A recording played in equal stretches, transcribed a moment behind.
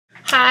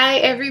Hi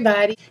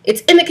everybody,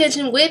 it's In the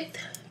Kitchen with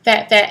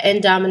Phatfffat and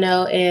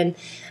Domino, and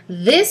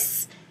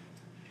this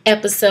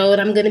episode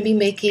I'm going to be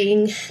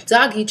making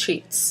doggy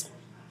treats.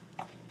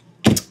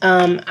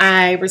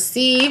 I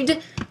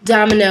received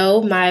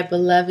Domino, my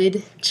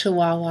beloved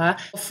Chihuahua,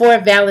 for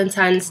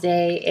Valentine's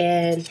Day,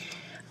 and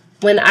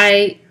when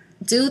I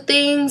do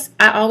things,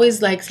 I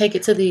always like take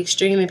it to the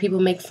extreme and people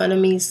make fun of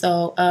me,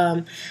 so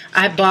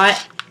I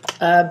bought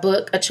a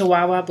book, a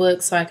Chihuahua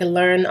book, so I could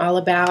learn all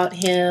about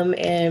him.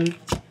 And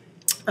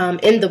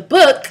in the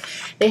book,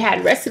 they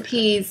had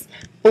recipes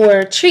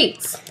for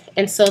treats.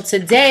 And so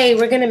today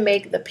we're going to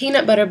make the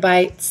peanut butter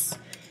bites.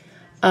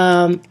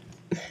 If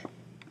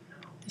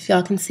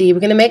y'all can see,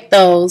 we're going to make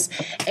those.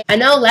 I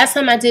know last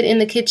time I did In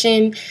the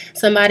Kitchen,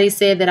 somebody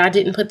said that I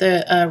didn't put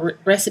the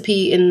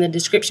recipe in the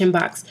description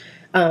box.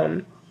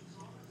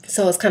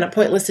 So it's kind of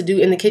pointless to do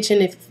In the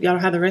Kitchen if y'all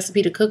don't have the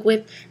recipe to cook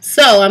with.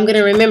 So I'm going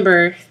to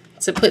remember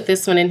to put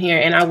this one in here,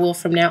 and I will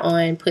from now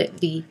on put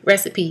the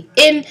recipe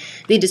in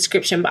the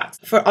description box.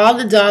 For all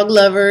the dog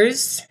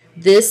lovers,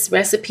 this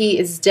recipe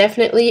is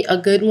definitely a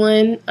good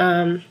one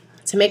to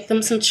make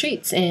them some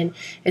treats, and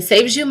it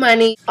saves you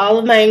money. All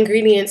of my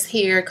ingredients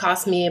here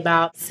cost me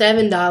about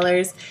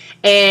 $7,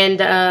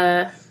 and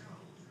I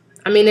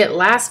mean, it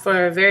lasts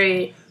for a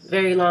very,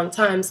 very long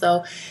time.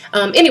 So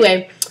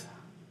anyway,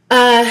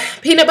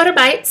 peanut butter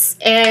bites,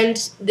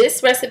 and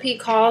this recipe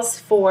calls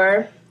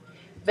for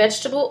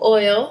vegetable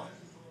oil,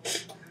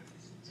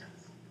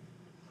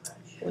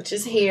 which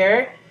is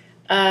here,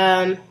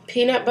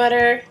 peanut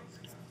butter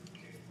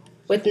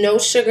with no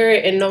sugar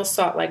and no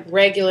salt, like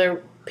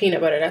regular peanut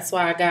butter. That's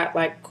why I got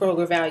like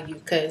Kroger value,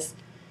 because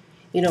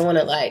you don't want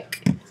to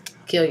like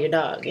kill your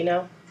dog, you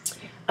know.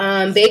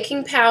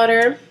 Baking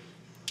powder,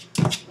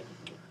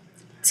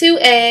 2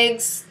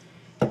 eggs,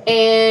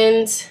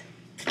 and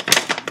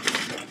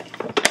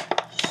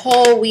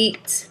whole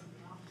wheat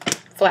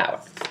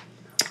flour.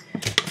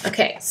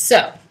 Okay,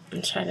 so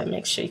I'm trying to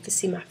make sure you can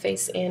see my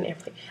face and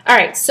everything. All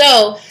right,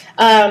 so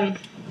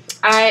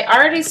I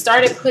already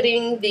started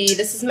putting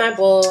this is my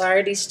bowl. I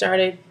already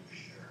started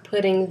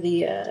putting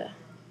the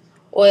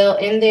oil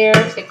in there.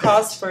 It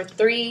calls for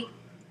 3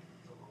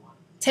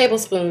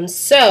 tablespoons,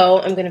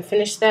 so I'm going to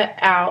finish that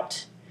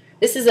out.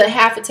 This is a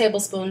half a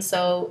tablespoon,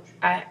 so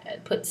I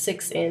put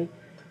 6 in.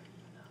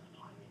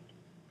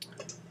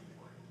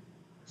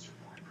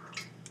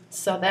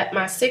 So that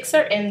my 6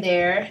 are in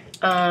there.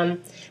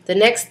 The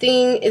next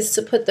thing is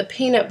to put the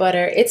peanut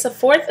butter. It's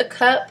 1/4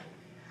 cup,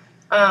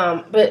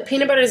 but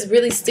peanut butter is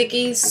really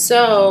sticky,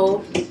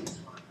 so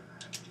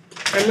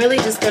I'm really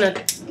just gonna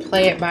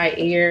play it by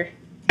ear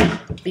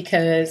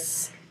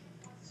because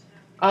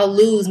I'll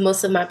lose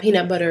most of my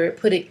peanut butter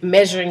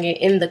measuring it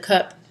in the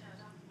cup.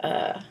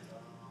 But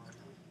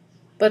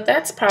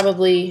that's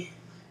probably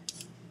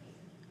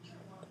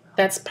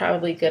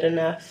good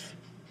enough.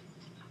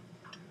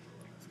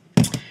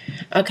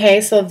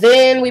 Okay, so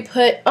then we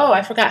put, oh,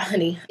 I forgot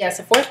honey. Yes,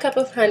 1/4 cup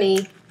of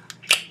honey.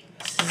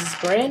 This is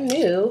brand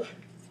new.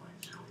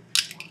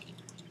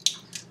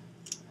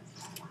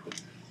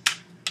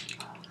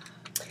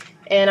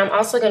 And I'm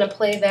also going to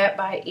play that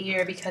by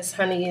ear because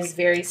honey is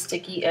very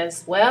sticky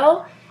as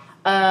well.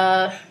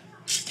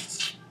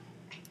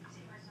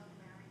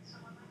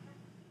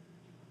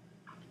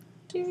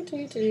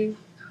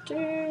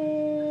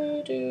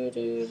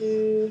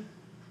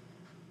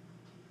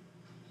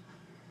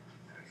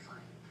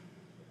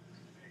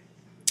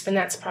 And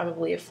that's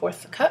probably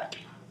 1/4 cup.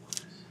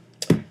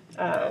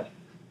 I'm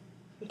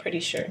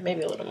pretty sure,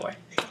 maybe a little more.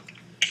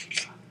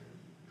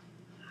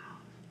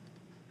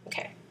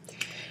 Okay.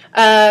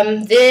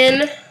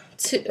 Then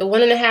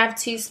 1½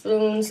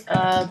 teaspoons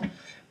of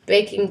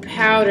baking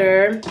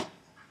powder.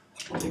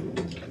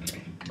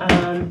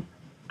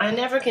 I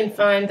never can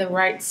find the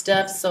right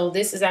stuff, so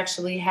this is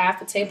actually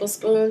 ½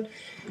 tablespoon.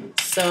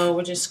 So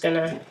we're just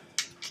gonna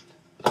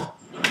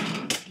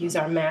use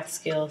our math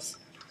skills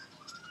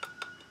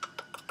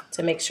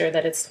to make sure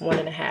that it's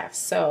 1½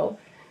 So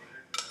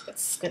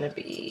it's gonna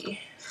be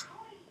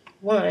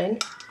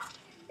 1½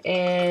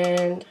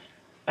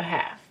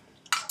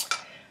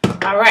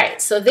 All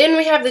right, so then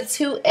we have the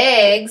 2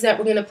 eggs that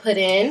we're gonna put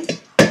in.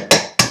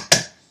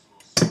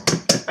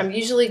 I'm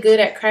usually good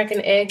at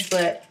cracking eggs,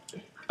 but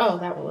oh,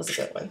 that one was a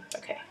good one.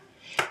 Okay,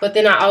 but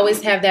then I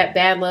always have that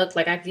bad luck,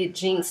 like I get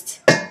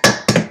jinxed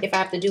if I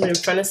have to do it in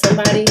front of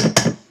somebody.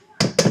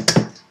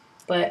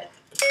 But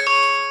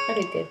I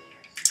did good.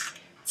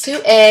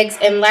 2 eggs,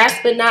 and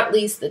last but not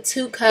least, the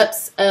 2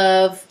 cups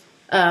of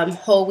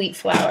whole wheat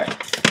flour.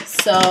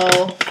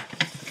 So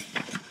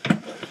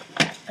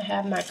I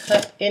have my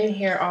cup in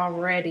here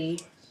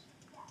already.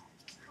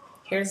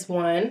 Here's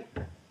 1.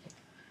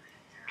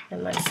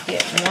 And let's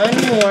get 1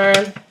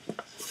 more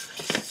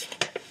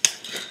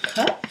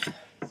cup.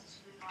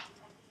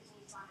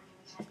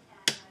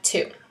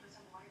 2.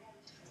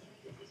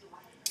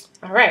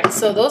 All right,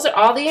 so those are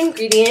all the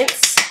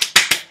ingredients.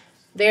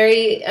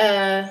 Very,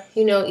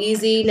 you know,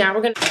 easy. Now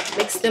we're going to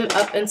mix them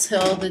up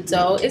until the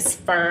dough is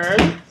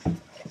firm.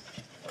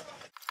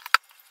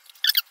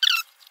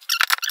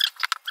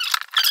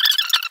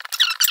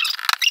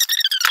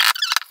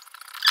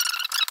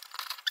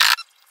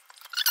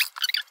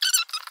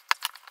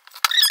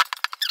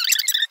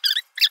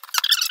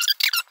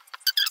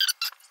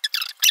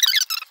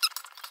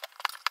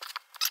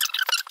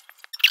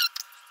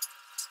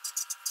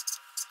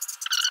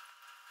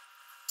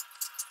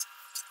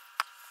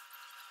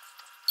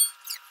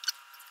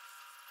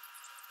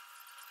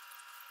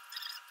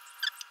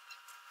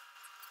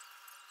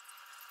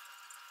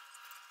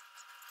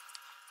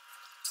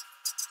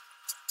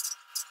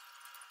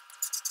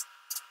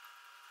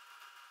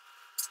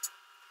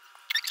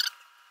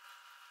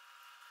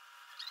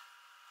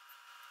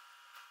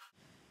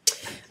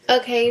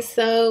 Okay,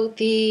 so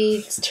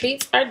the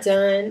treats are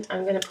done.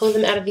 I'm going to pull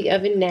them out of the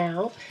oven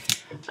now.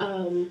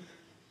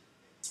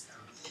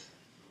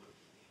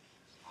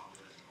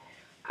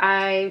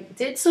 I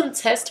did some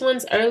test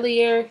ones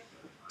earlier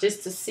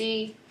just to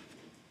see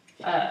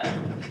how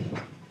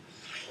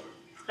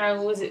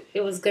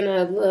it was going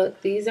to look.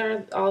 These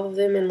are all of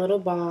them in little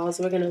balls.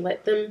 We're going to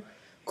let them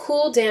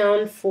cool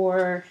down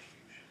for...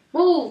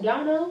 Move,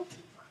 y'all know.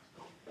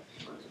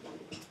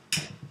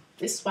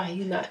 This is why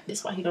you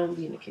don't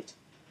be in the kitchen.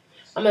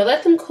 I'm going to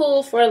let them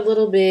cool for a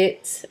little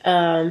bit.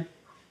 But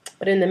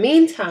in the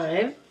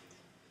meantime,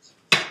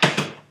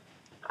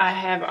 I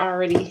have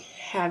already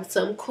have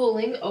some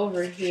cooling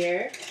over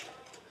here,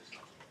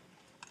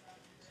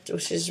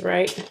 which is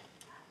right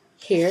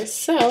here.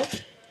 So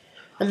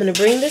I'm going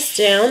to bring this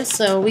down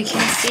so we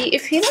can see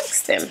if he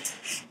likes them.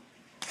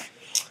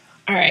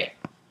 All right.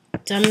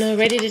 Domino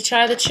ready to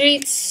try the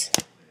treats?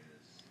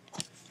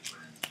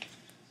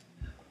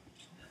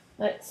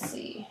 Let's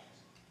see.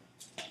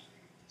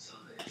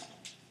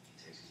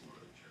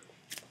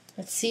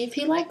 Let's see if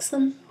he likes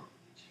them.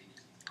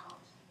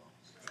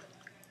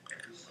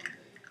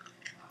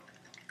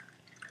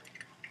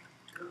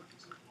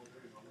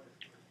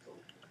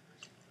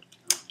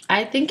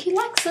 I think he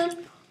likes them.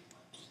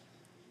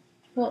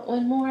 Want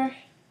one more?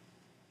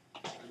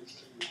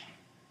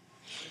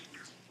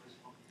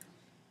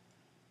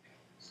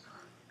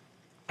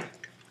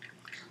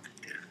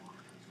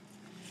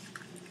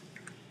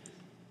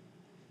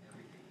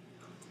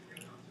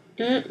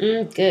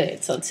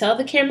 Good. So tell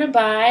the camera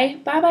bye.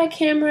 Bye-bye,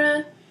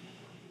 camera.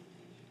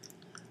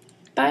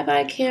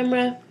 Bye-bye,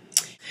 camera.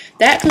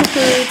 That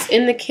concludes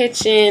In the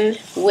Kitchen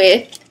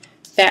with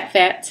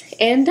Phatfffat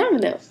and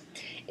Domino.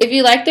 If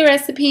you like the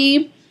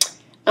recipe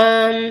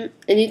and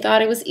you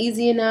thought it was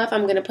easy enough,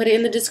 I'm going to put it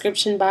in the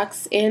description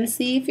box and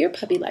see if your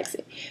puppy likes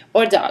it.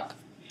 Or dog.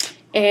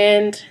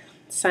 And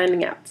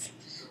signing out.